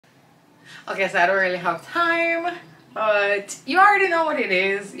Okay, so I don't really have time, but you already know what it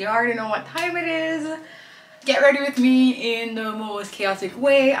is. You already know what time it is. Get ready with me in the most chaotic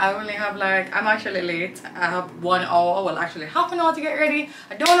way. I only have I'm actually late. I have 1 hour, well actually half an hour to get ready.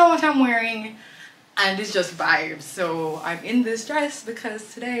 I don't know what I'm wearing and it's just vibes. So I'm in this dress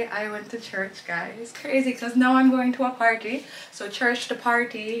because today I went to church, guys. It's crazy because now I'm going to a party. So church to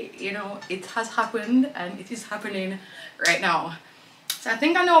party, you know, it has happened and it is happening right now. So I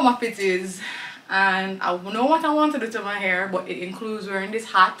think I know what my fit is and I know what I want to do to my hair, but it includes wearing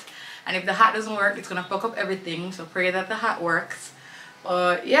this hat. And if the hat doesn't work, it's gonna fuck up everything. So pray that the hat works.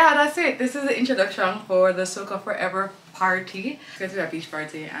 But yeah, that's it. This is the introduction for the Soca Forever party. It's going to be a beach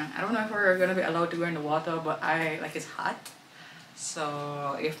party and I don't know if we're gonna be allowed to go in the water, but it's hot.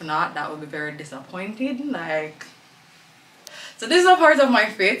 So if not, that would be very disappointing. So this is a part of my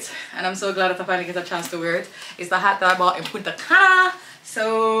fit and I'm so glad that I finally get a chance to wear it. It's the hat that I bought in Punta Cana.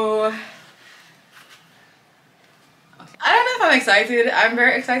 So I don't know if I'm excited. I'm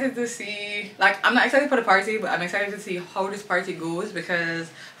very excited to see, I'm not excited for the party, but I'm excited to see how this party goes because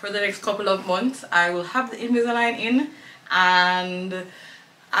for the next couple of months I will have the Invisalign in and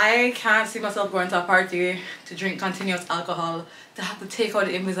I can't see myself going to a party to drink continuous alcohol, to have to take out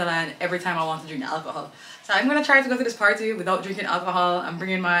the Invisalign every time I want to drink alcohol. So I'm gonna try to go to this party without drinking alcohol. I'm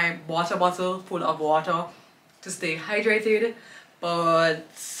bringing my water bottle full of water to stay hydrated, but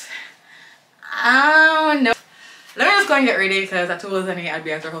I don't know. Let me just go and get ready because I told Zanny I'd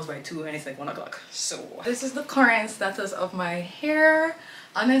be at her house by 2 and it's like 1 o'clock. So this is the current status of my hair.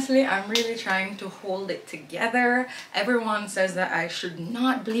 Honestly, I'm really trying to hold it together. Everyone says that I should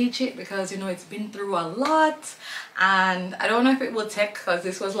not bleach it because, you know, it's been through a lot. And I don't know if it will take because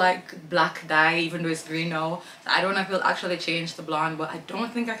this was like black dye even though it's green now. So I don't know if it'll actually change the blonde, but I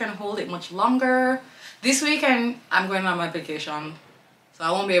don't think I can hold it much longer. This weekend, I'm going on my vacation. So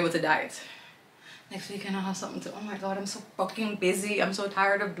I won't be able to dye it. Next weekend I'll have something to, oh my god, I'm so fucking busy. I'm so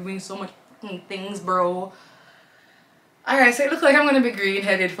tired of doing so much fucking things, bro. Alright, so it looks like I'm gonna be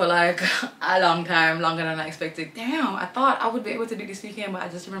green-headed for like a long time, longer than I expected. Damn, I thought I would be able to do this weekend, but I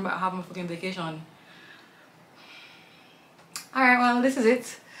just remember I have my fucking vacation. Alright, well, this is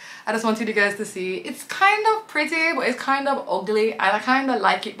it. I just wanted you guys to see. It's kind of pretty, but it's kind of ugly. I kind of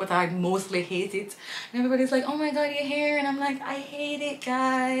like it, but I mostly hate it. And everybody's like, oh my god, your hair. And I'm like, I hate it,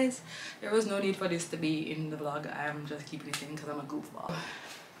 guys. There was no need for this to be in the vlog. I'm just keeping it in because I'm a goofball.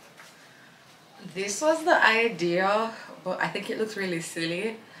 This was the idea, but I think it looks really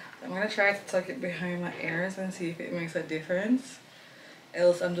silly. I'm going to try to tuck it behind my ears and see if it makes a difference.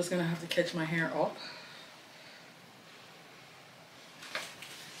 Else I'm just going to have to catch my hair up.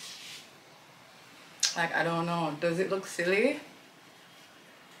 I don't know. Does it look silly?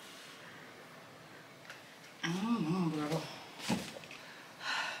 I don't know, bro.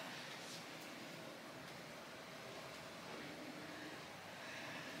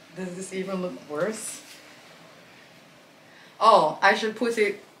 Does this even look worse? Oh, I should put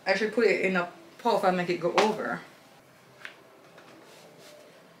it in a puff and make it go over.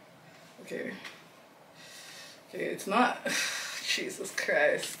 Okay. Okay, it's not. Jesus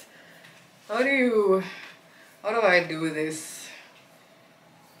Christ. How do I do this?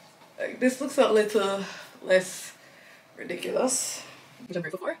 Like, this looks a little less ridiculous, which I'm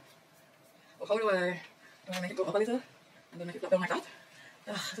grateful for. Well, how do I make it go up a little and then make it flat down like that?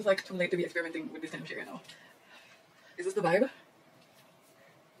 It's like too late to be experimenting with this kind of shit right now. Is this the vibe?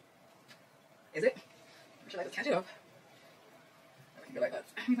 Is it? Or should I just catch it up? I can go like that.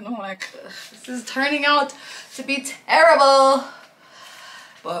 I don't even know, this is turning out to be terrible.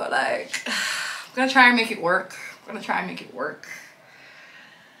 But I'm gonna try and make it work.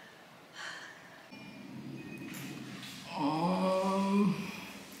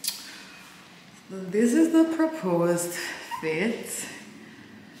 This is the proposed fit,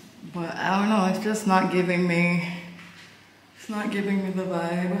 but I don't know, it's just not giving me, the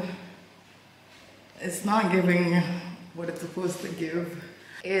vibe. It's not giving what it's supposed to give.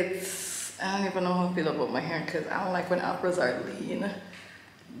 I don't even know how I feel about my hair because I don't like when afros are lean.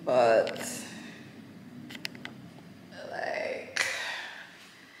 But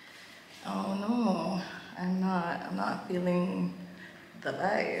oh no, I'm not feeling the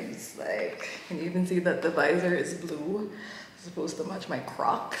vibes. Can you even see that the visor is blue? It's supposed to match my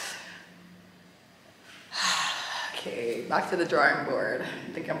Crocs. Okay, back to the drawing board.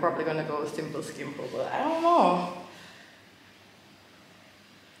 I think I'm probably gonna go simple skimple, but I don't know.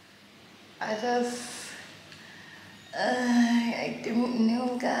 I don't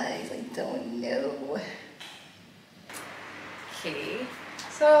know, guys. I don't know. Okay,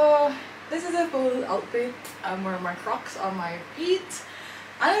 so this is a full outfit. I'm wearing my Crocs on my feet.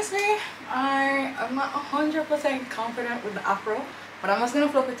 Honestly, I am not 100% confident with the afro, but I'm just gonna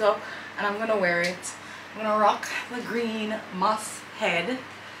flip it up and I'm gonna wear it. I'm gonna rock the green moss head.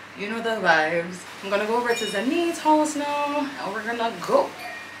 You know the vibes. I'm gonna go over to Zanit's house now and we're gonna go.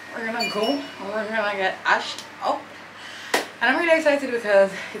 We're gonna get ashed up. And I'm really excited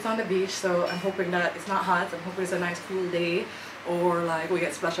because it's on the beach, so I'm hoping that it's not hot. I'm hoping it's a nice cool day, or like we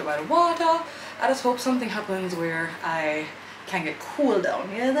get splashed up by the water. I just hope something happens where I can get cool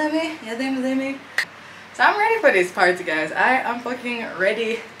down. You know me? You know me? So I'm ready for this party, guys. I am fucking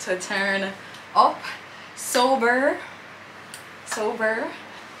ready to turn up. Sober. This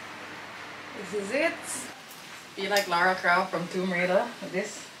is it. Feel like Lara Croft from Tomb Raider with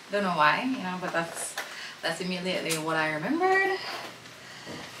this. Don't know why, you know, but that's immediately what I remembered.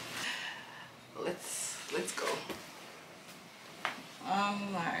 Let's go.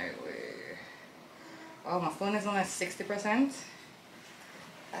 On my way. Oh, my phone is only at 60%.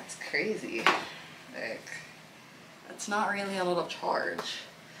 That's crazy. Like, that's not really a lot of charge.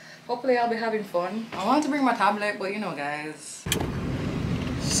 Hopefully I'll be having fun. I wanted to bring my tablet, but you know, guys.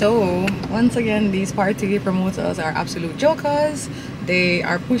 So once again, these party promoters are absolute jokers. They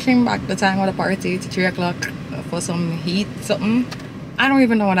are pushing back the time of the party to 3 o'clock for some heat something. I don't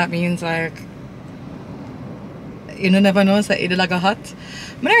even know what that means. Like, you never know, so it's like a hot.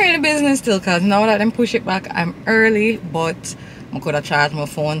 But I'm in the business still, cause now that them push it back, I'm early, but I could have charged my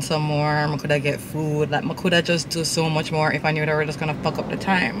phone some more. I could have get food. Like, I could have just do so much more if I knew they were just gonna fuck up the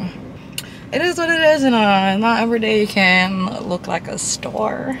time. It is what it is, you know. Not every day you can look like a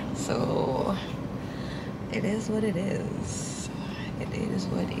star. So it is what it is. It is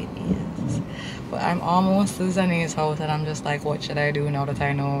what it is. But I'm almost to Zanny's house and I'm just like, what should I do now that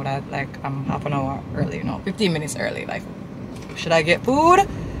I know that like I'm half an hour early, you know, 15 minutes early. Like, should I get food?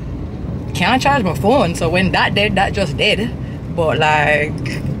 Can't charge my phone, so when that did, that just did. But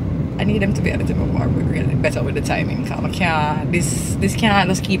like, I need them to be a little bit more really better with the timing. Cause I can't, this can't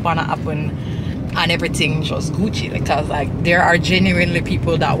just keep on happening and everything just Gucci, because like there are genuinely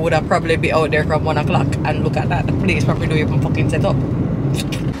people that would have probably be out there from 1 o'clock and look at that, the place probably don't even fucking set up.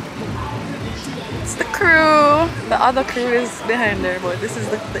 It's the crew. The other crew is behind there, but this is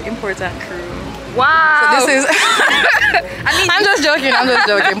the important crew. Wow. So this is I mean, I'm just joking,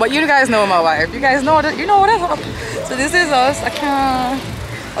 but you guys know my wife. You guys know that, you know what is up. So this is us. I can't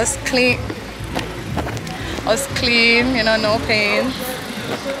us clean, you know, no pain.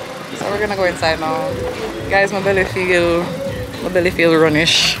 So we're gonna go inside now. Guys, my belly feel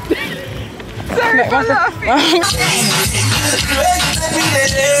runnish. Sorry for laughing.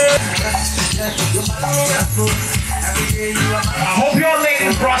 I hope your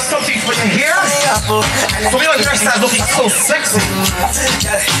ladies brought something for your hair. So your hairstyle looking so sexy.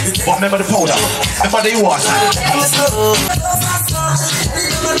 But remember the powder. Remember the wash.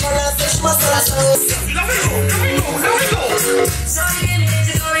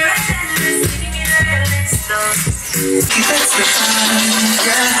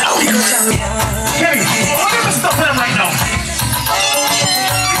 Kevin, what are you stuffing them right now?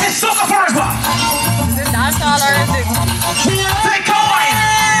 It's socaforever. That's all our thing. Take coin!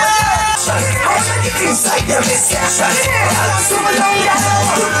 You know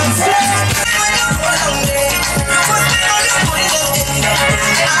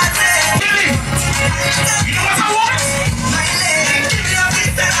what I want?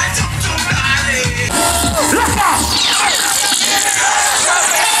 Let's go!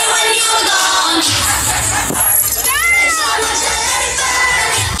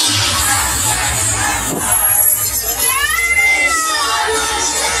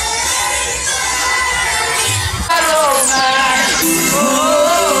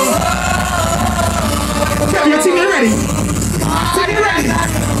 Your team ready? Team ready?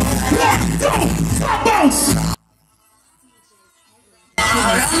 1, 2, stop, bounce! 1,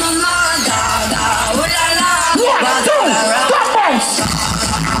 2, stop, bounce!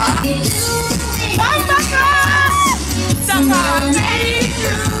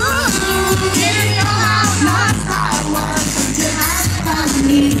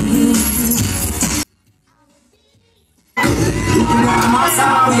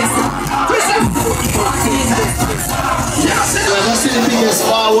 Let's see the biggest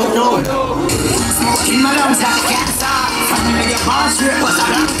forward going.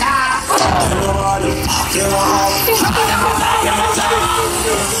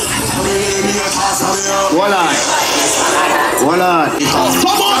 One on.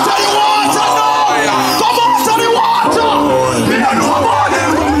 Come on to the water now! Come on to the water! We don't know about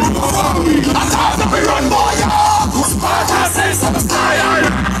them! I thought that we run by you! I say something style!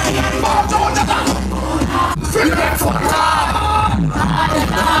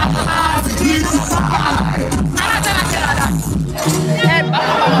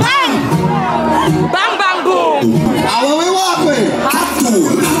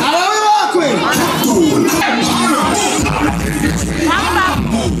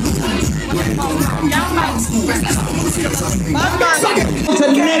 To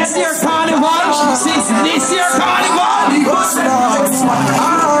next year carnival, since this year carnival.